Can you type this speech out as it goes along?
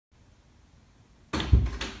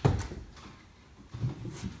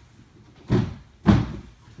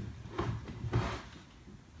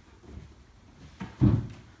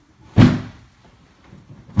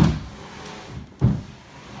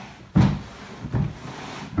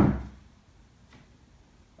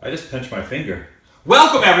I just pinched my finger.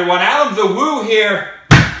 Welcome everyone, TheDailyWoo here.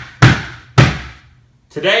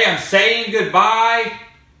 Today I'm saying goodbye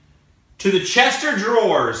to the Chester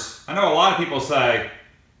drawers. I know a lot of people say,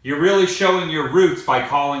 you're really showing your roots by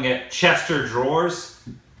calling it Chester drawers.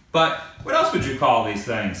 But what else would you call these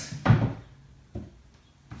things?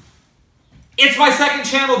 It's my second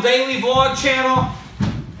channel, daily vlog channel.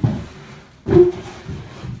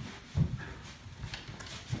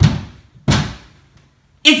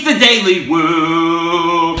 It's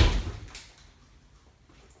TheDailyWoo.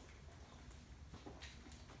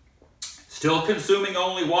 Still consuming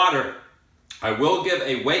only water. I will give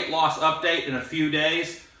a weight loss update in a few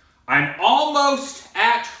days. I'm almost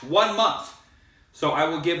at 1 month. So I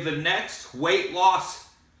will give the next weight loss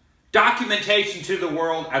documentation to the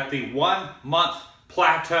world at the 1 month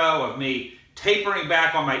plateau of me tapering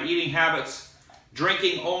back on my eating habits,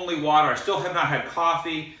 drinking only water. I still have not had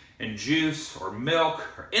coffee and juice or milk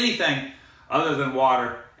or anything other than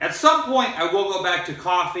water. At some point I will go back to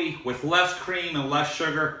coffee with less cream and less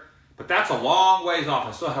sugar, but that's a long ways off.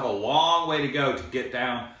 I still have a long way to go to get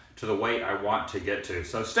down to the weight I want to get to.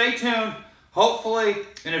 So stay tuned. Hopefully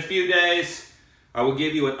in a few days I will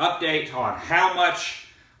give you an update on how much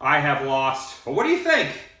I have lost. But what do you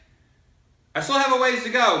think? I still have a ways to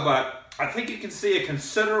go, but I think you can see a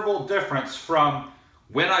considerable difference from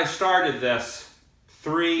when I started this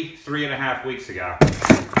three and a half weeks ago.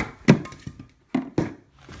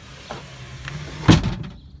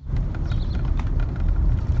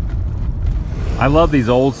 I love these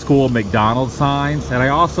old school McDonald's signs, and I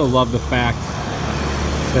also love the fact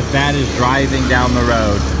that that is driving down the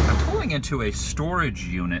road. I'm pulling into a storage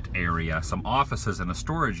unit area, some offices in a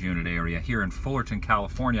storage unit area here in Fullerton,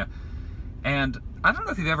 California. And I don't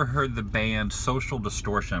know if you've ever heard the band Social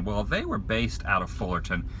Distortion. Well, they were based out of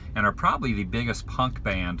Fullerton and are probably the biggest punk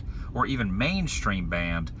band or even mainstream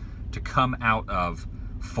band to come out of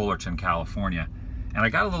Fullerton, California. And I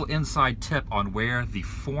got a little inside tip on where the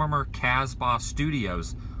former Casbah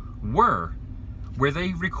studios were, where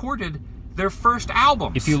they recorded their first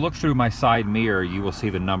albums. If you look through my side mirror, you will see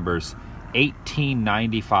the numbers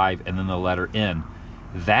 1895 and then the letter N.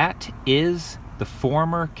 That is the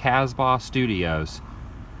former Casbah studios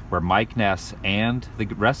where Mike Ness and the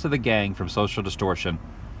rest of the gang from Social Distortion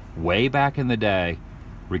way back in the day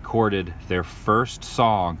recorded their first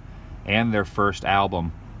song and their first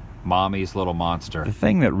album, Mommy's Little Monster. The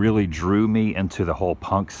thing that really drew me into the whole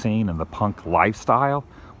punk scene and the punk lifestyle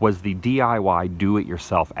was the DIY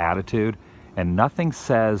do-it-yourself attitude, and nothing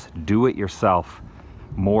says do-it-yourself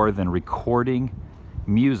more than recording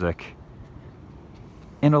music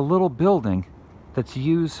in a little building that's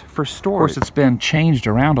used for storage. Of course, it's been changed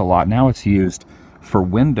around a lot. Now it's used for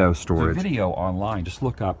window storage. There's a video online, just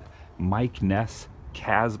look up Mike Ness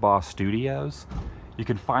Casbah Studios. You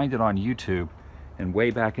can find it on YouTube. And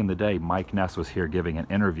way back in the day, Mike Ness was here giving an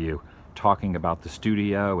interview, talking about the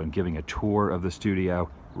studio and giving a tour of the studio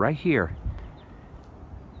right here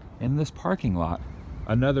in this parking lot.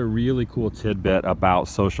 Another really cool tidbit about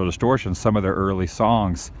Social Distortion, some of their early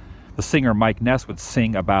songs. The singer Mike Ness would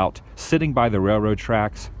sing about sitting by the railroad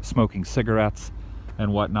tracks, smoking cigarettes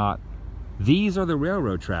and whatnot. These are the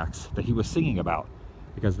railroad tracks that he was singing about,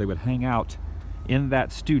 because they would hang out in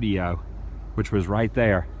that studio, which was right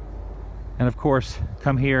there. And of course,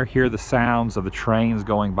 come here, hear the sounds of the trains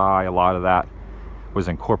going by. A lot of that was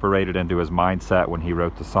incorporated into his mindset when he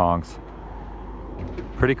wrote the songs.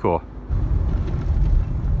 Pretty cool.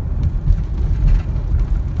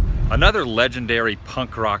 Another legendary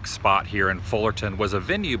punk rock spot here in Fullerton was a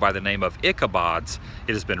venue by the name of Ichabod's.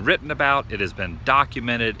 It has been written about, it has been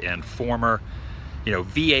documented in former,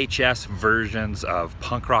 VHS versions of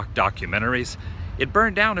punk rock documentaries. It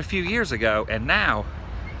burned down a few years ago, and now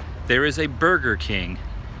there is a Burger King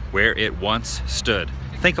where it once stood.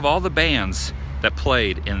 Think of all the bands that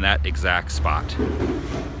played in that exact spot.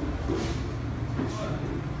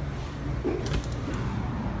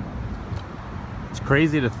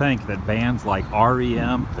 Crazy to think that bands like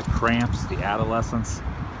REM, the Cramps, the Adolescents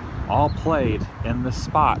all played in this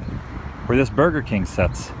spot where this Burger King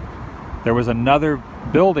sits. There was another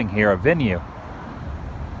building here, a venue.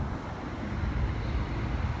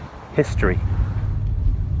 History.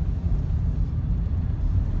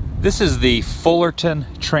 This is the Fullerton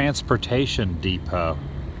Transportation Depot.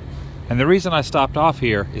 And the reason I stopped off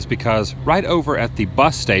here is because right over at the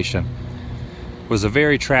bus station was a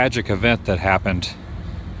very tragic event that happened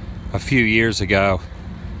a few years ago.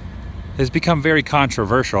 It's become very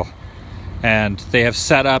controversial, and they have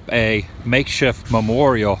set up a makeshift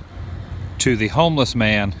memorial to the homeless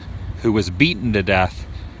man who was beaten to death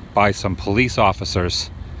by some police officers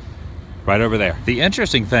right over there. The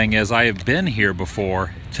interesting thing is I have been here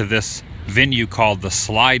before to this venue called the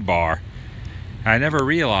Slide Bar. I never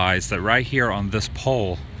realized that right here on this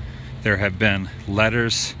pole there have been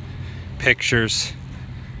letters, pictures,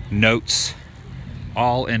 notes,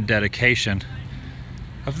 all in dedication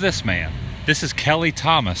of this man. This is Kelly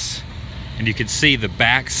Thomas, and you can see the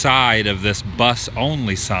back side of this bus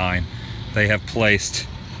only sign. They have placed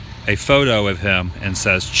a photo of him and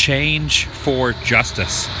says change for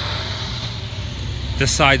justice.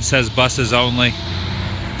 This side says buses only.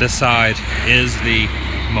 This side is the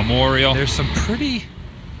memorial. There's some pretty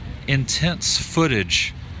intense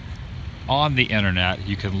footage on the internet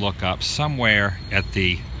you can look up somewhere at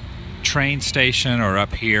the train station or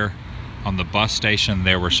up here on the bus station.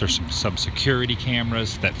 There were some security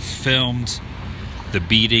cameras that filmed the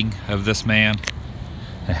beating of this man.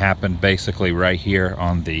 It happened basically right here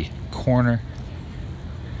on the corner,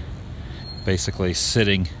 basically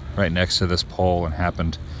sitting right next to this pole, and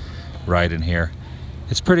happened right in here.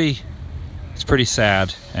 It's pretty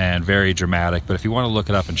sad and very dramatic, but if you want to look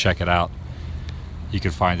it up and check it out, you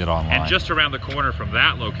can find it online. And just around the corner from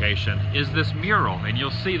that location is this mural, and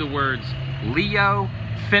you'll see the words Leo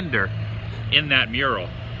Fender in that mural,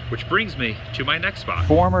 which brings me to my next spot.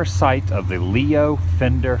 Former site of the Leo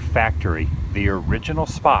Fender factory, the original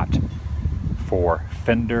spot for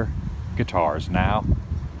Fender guitars, now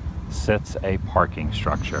sits a parking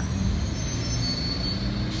structure.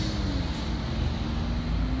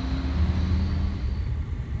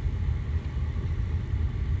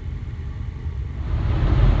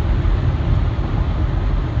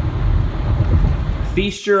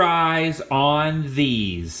 Feast your eyes on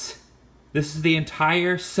these. This is the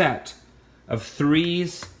entire set of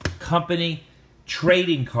Three's Company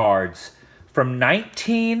trading cards from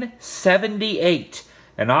 1978.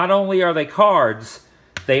 And not only are they cards,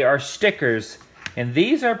 they are stickers. And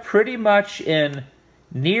these are pretty much in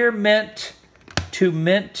near mint to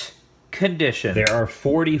mint condition. There are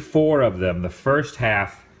 44 of them. The first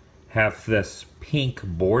half have this pink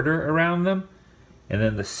border around them. And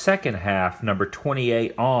then the second half, number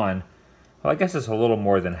 28 on, well, I guess it's a little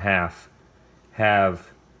more than half,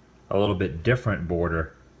 have a little bit different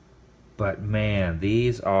border. But man,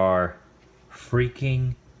 these are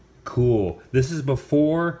freaking cool. This is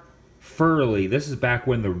before Furley. This is back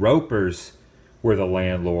when the Ropers were the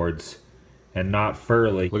landlords and not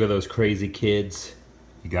Furley. Look at those crazy kids.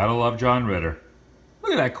 You gotta love John Ritter.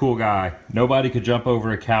 Look at that cool guy. Nobody could jump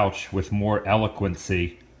over a couch with more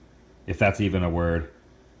eloquency, if that's even a word,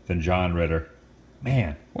 than John Ritter.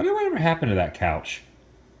 Man, whatever happened to that couch?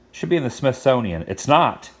 Should be in the Smithsonian. It's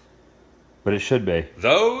not, but it should be.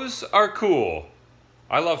 Those are cool.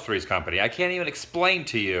 I love Three's Company. I can't even explain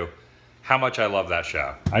to you how much I love that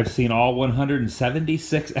show. I've seen all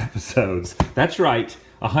 176 episodes. That's right,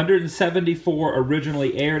 174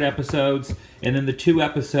 originally aired episodes, and then the 2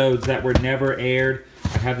 episodes that were never aired.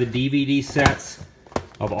 I have the DVD sets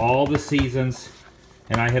of all the seasons,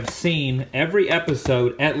 and I have seen every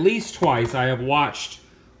episode at least twice. I have watched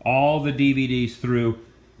all the DVDs through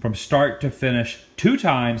from start to finish 2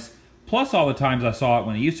 times, plus all the times I saw it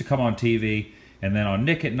when it used to come on TV, and then on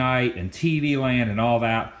Nick at Night and TV Land and all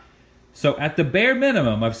that. So at the bare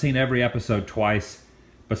minimum, I've seen every episode twice,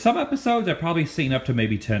 but some episodes I've probably seen up to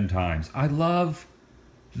maybe 10 times. I love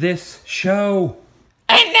this show.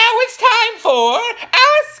 And now it's time for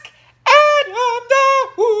Ask Adam the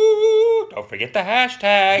Woo. Don't forget the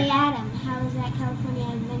hashtag. Hey Adam, how was that California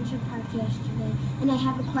Adventure Park yesterday? And I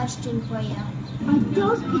have a question for you. Are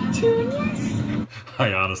those petunias?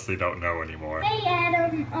 I honestly don't know anymore. Hey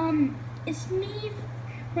Adam, it's me.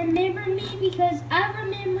 Remember me because I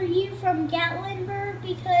remember you from Gatlinburg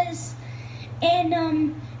because,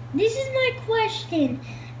 and this is my question.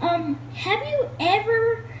 Have you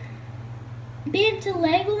ever been to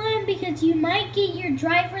Legoland? Because you might get your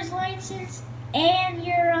driver's license and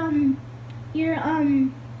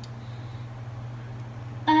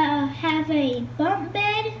have a bunk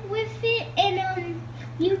bed with it, and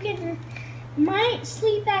you might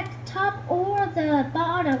sleep at the top or the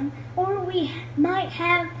bottom, or we might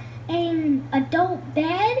have an adult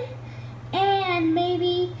bed, and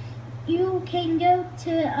maybe you can go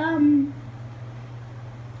to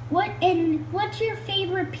what's your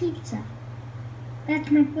favorite pizza?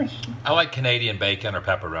 That's my question. I like Canadian bacon or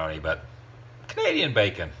pepperoni, but Canadian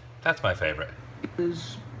bacon, that's my favorite.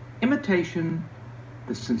 Is imitation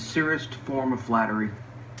the sincerest form of flattery?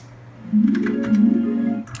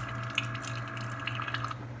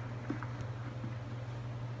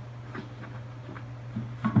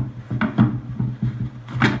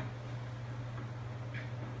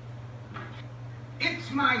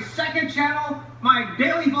 It's my second channel. my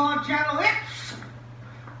daily vlog channel. It's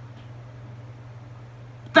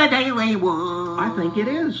TheDailyWoo. I think it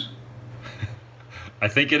is. I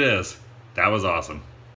think it is. That was awesome.